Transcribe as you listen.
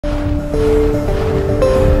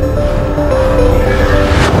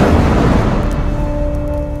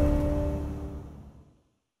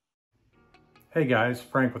Hey guys,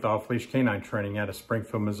 Frank with Off Leash Canine Training out of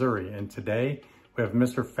Springfield, Missouri, and today we have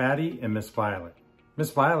Mr. Phatty and Miss Violet. Miss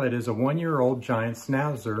Violet is a 1-year-old giant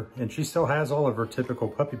Schnauzer, and she still has all of her typical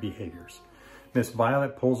puppy behaviors. Miss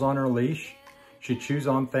Violet pulls on her leash, she chews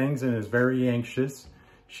on things and is very anxious.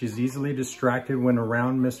 She's easily distracted when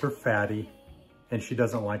around Mr. Phatty, and she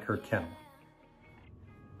doesn't like her kennel.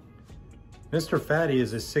 Mr. Phatty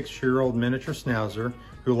is a 6-year-old miniature Schnauzer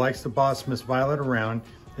who likes to boss Miss Violet around,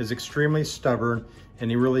 is extremely stubborn, and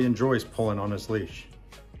he really enjoys pulling on his leash.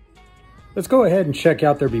 Let's go ahead and check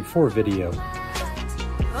out their before video.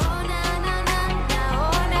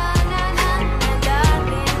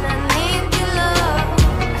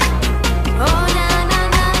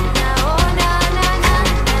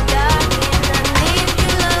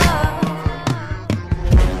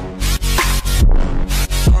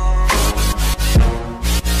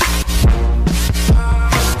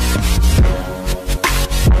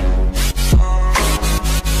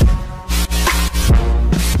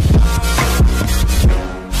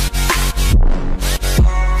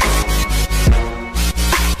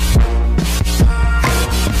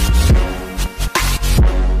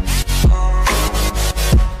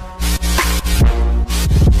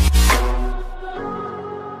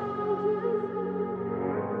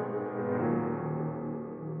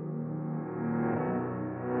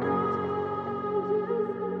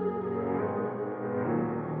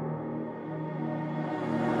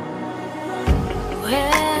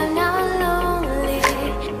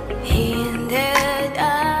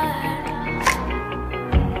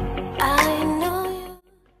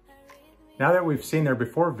 Now that we've seen their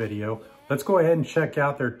before video, let's go ahead and check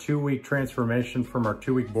out their 2-week transformation from our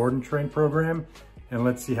 2-week board and train program, and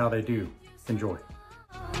let's see how they do. Enjoy.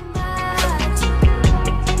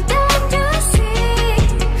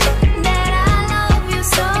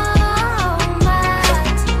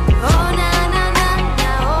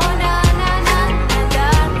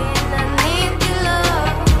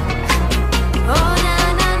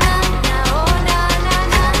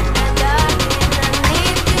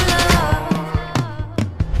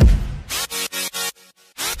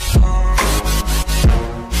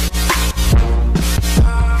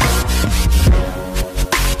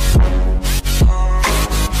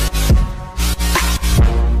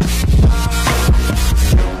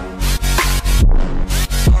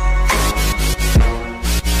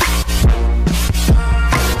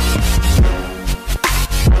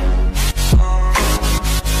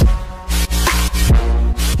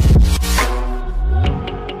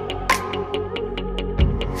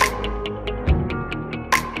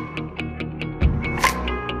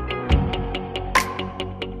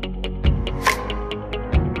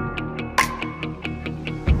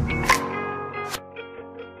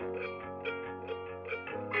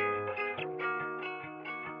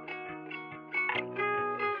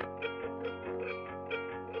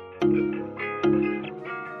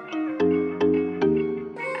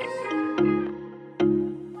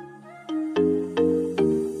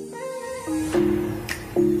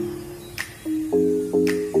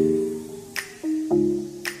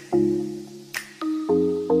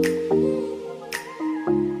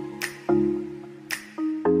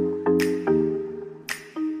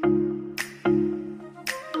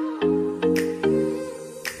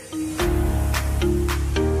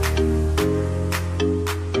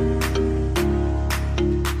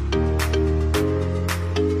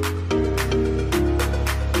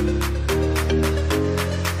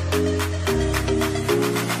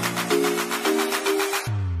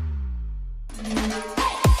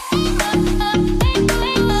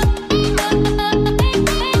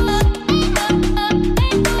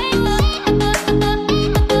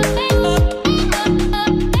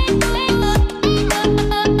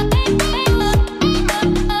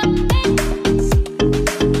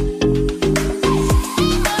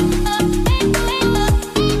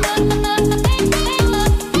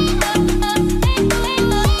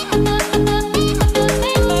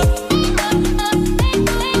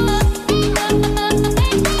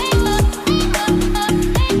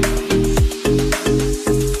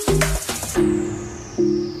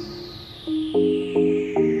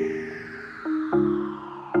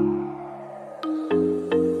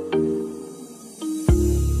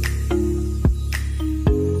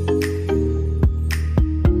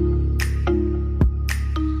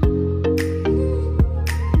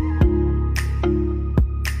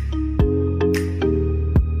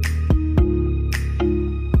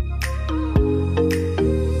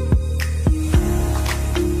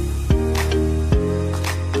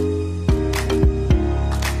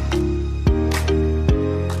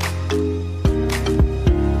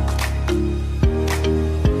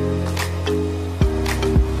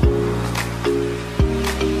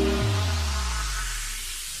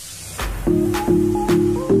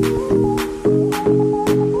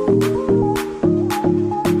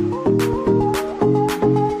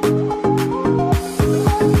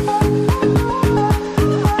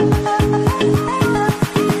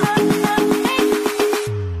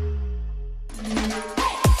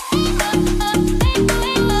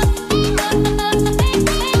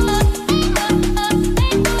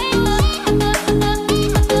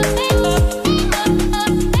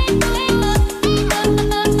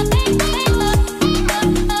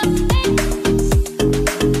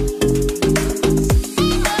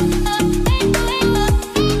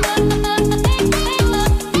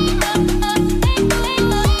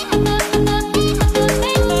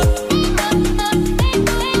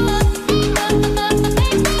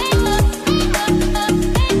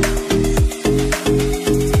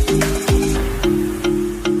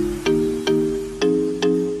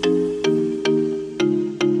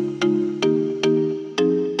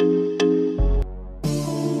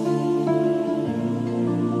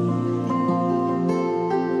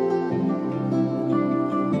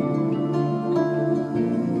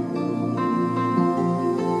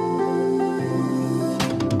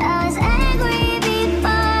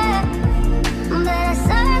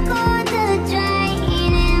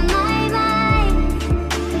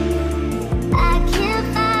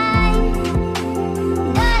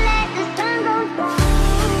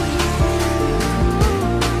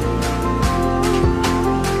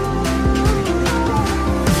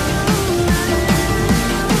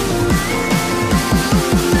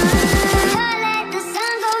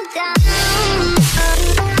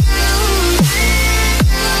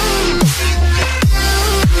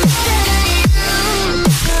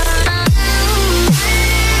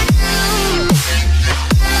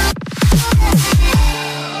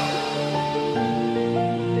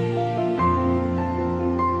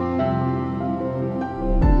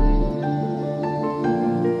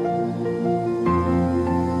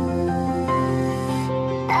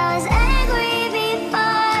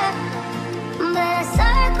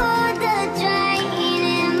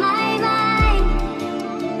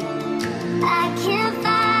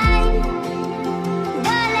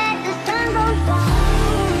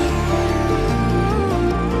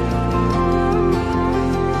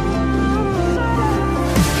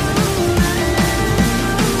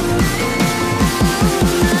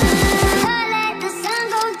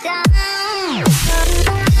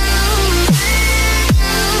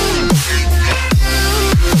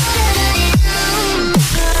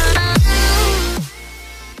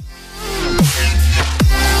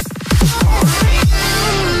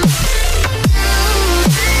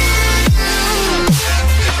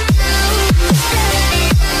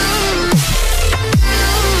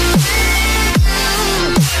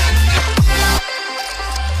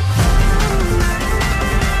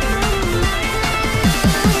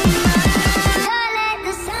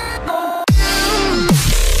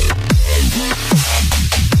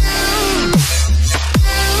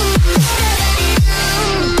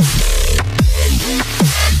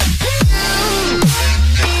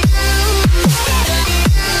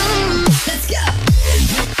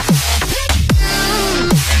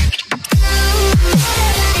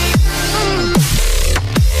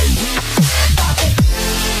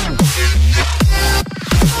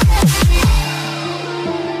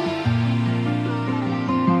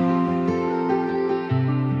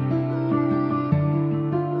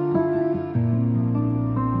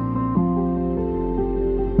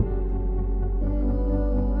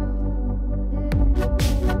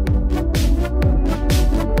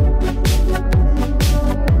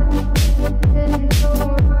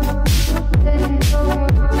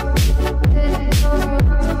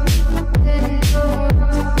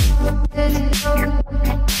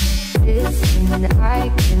 I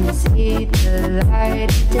can see the light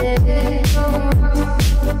of day,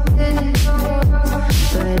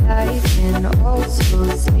 but I can also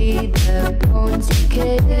see the bones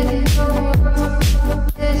decay.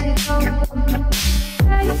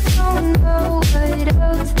 I don't know what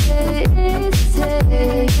else there is to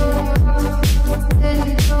say.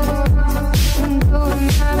 I'm doing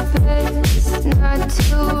my best not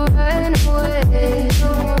to run away.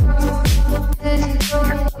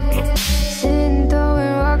 Sitting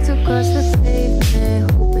throwing rocks across the pavement,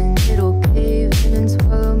 hoping it'll cave in and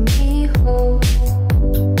swallow me whole.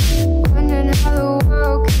 Wondering how the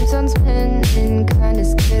world keeps on spinning, kinda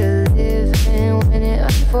scared of living when it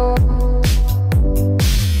unfolds.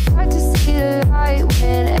 Hard to see the light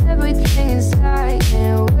when everything is dying,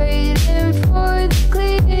 waiting for the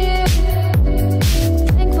clear.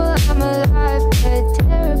 Thankful I'm alive, but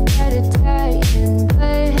terrified of dying.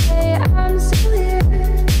 But hey, I'm still here.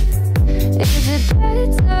 Is it bad?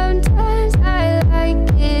 Sometimes I like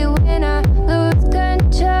it when I lose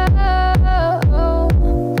control.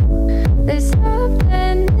 There's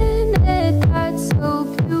something in it that's so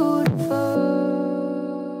beautiful.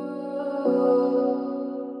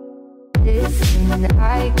 Listen,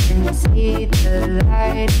 I can see the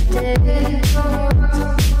light of day,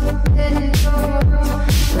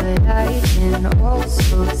 but I can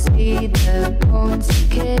also see the bones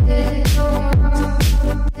decay.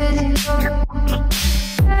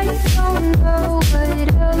 I don't know what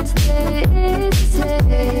else there is to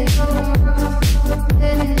say.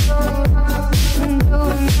 I'm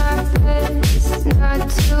doing my best not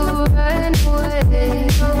to run away.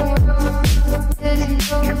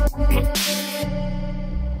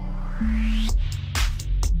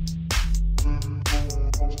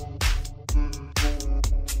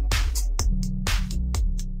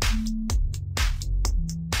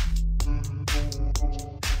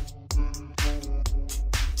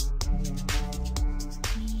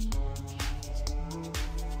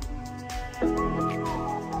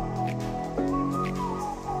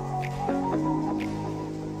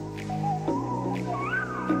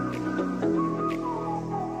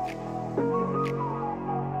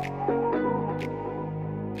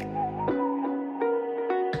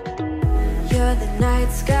 You're the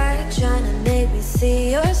night sky trying to make me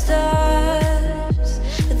see your stars,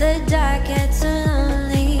 but the dark gets so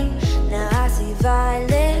lonely. Now I see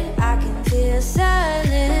violet, I can feel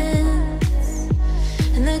silence,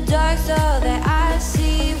 and the dark's all that I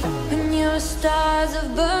see. When your stars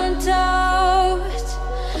have burnt out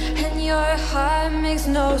and your heart makes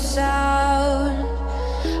no sound,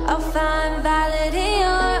 I'll find violet in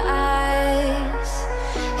your eyes.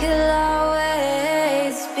 You'll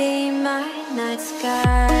always be my night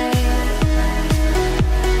sky.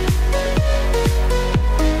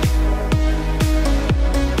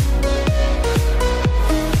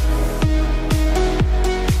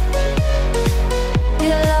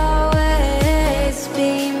 You'll always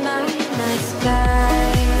be my night sky.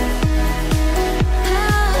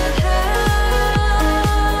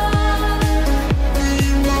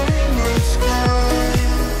 Be my night sky.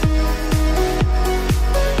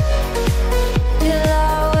 You'll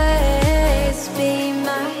always be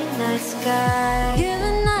my night sky. You're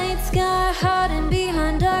the night sky hiding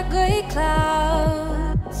behind dark gray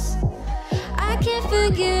clouds. I can't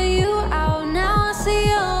figure you out now. I see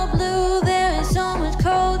your blue. There is so much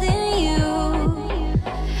cold in you,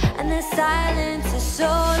 and the silence is so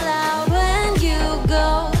loud when you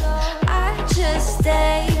go. I just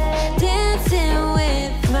stay dancing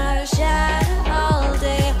with my shadow all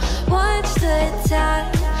day. Watch the tide.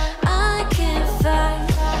 I can't find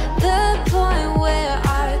the point where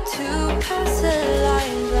our two paths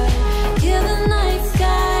align. But you're the night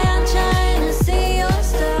sky, I'm trying to see your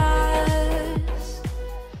stars.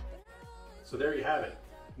 So there you have it,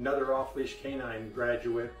 another off-leash canine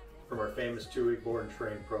graduate from our famous 2-week board and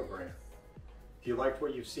train program. If you liked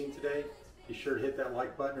what you've seen today, be sure to hit that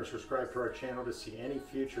like button or subscribe to our channel to see any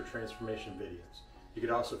future transformation videos. You could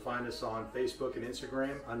also find us on Facebook and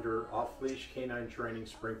Instagram under Off-Leash Canine Training,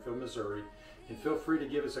 Springfield, Missouri. And feel free to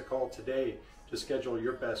give us a call today to schedule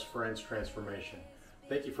your best friend's transformation.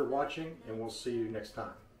 Thank you for watching, and we'll see you next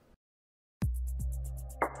time.